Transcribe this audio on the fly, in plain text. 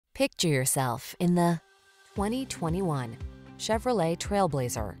Picture yourself in the 2021 Chevrolet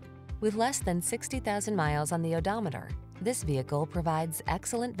TrailBlazer. With less than 60,000 miles on the odometer, this vehicle provides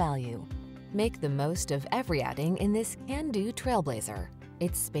excellent value. Make the most of every outing in this can-do TrailBlazer.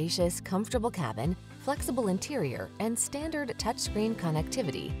 Its spacious, comfortable cabin, flexible interior, and standard touchscreen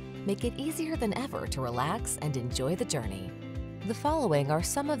connectivity make it easier than ever to relax and enjoy the journey. The following are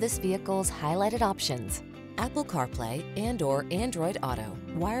some of this vehicle's highlighted options: Apple CarPlay and/or Android Auto,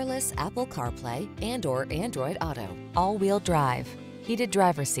 wireless Apple CarPlay and/or Android Auto, all-wheel drive, heated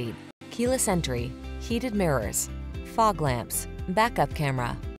driver's seat, keyless entry, heated mirrors, fog lamps, backup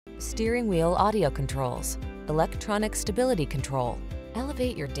camera, steering wheel audio controls, electronic stability control.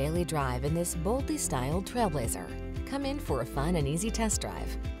 Elevate your daily drive in this boldly styled TrailBlazer. Come in for a fun and easy test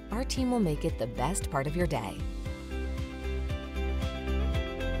drive. Our team will make it the best part of your day.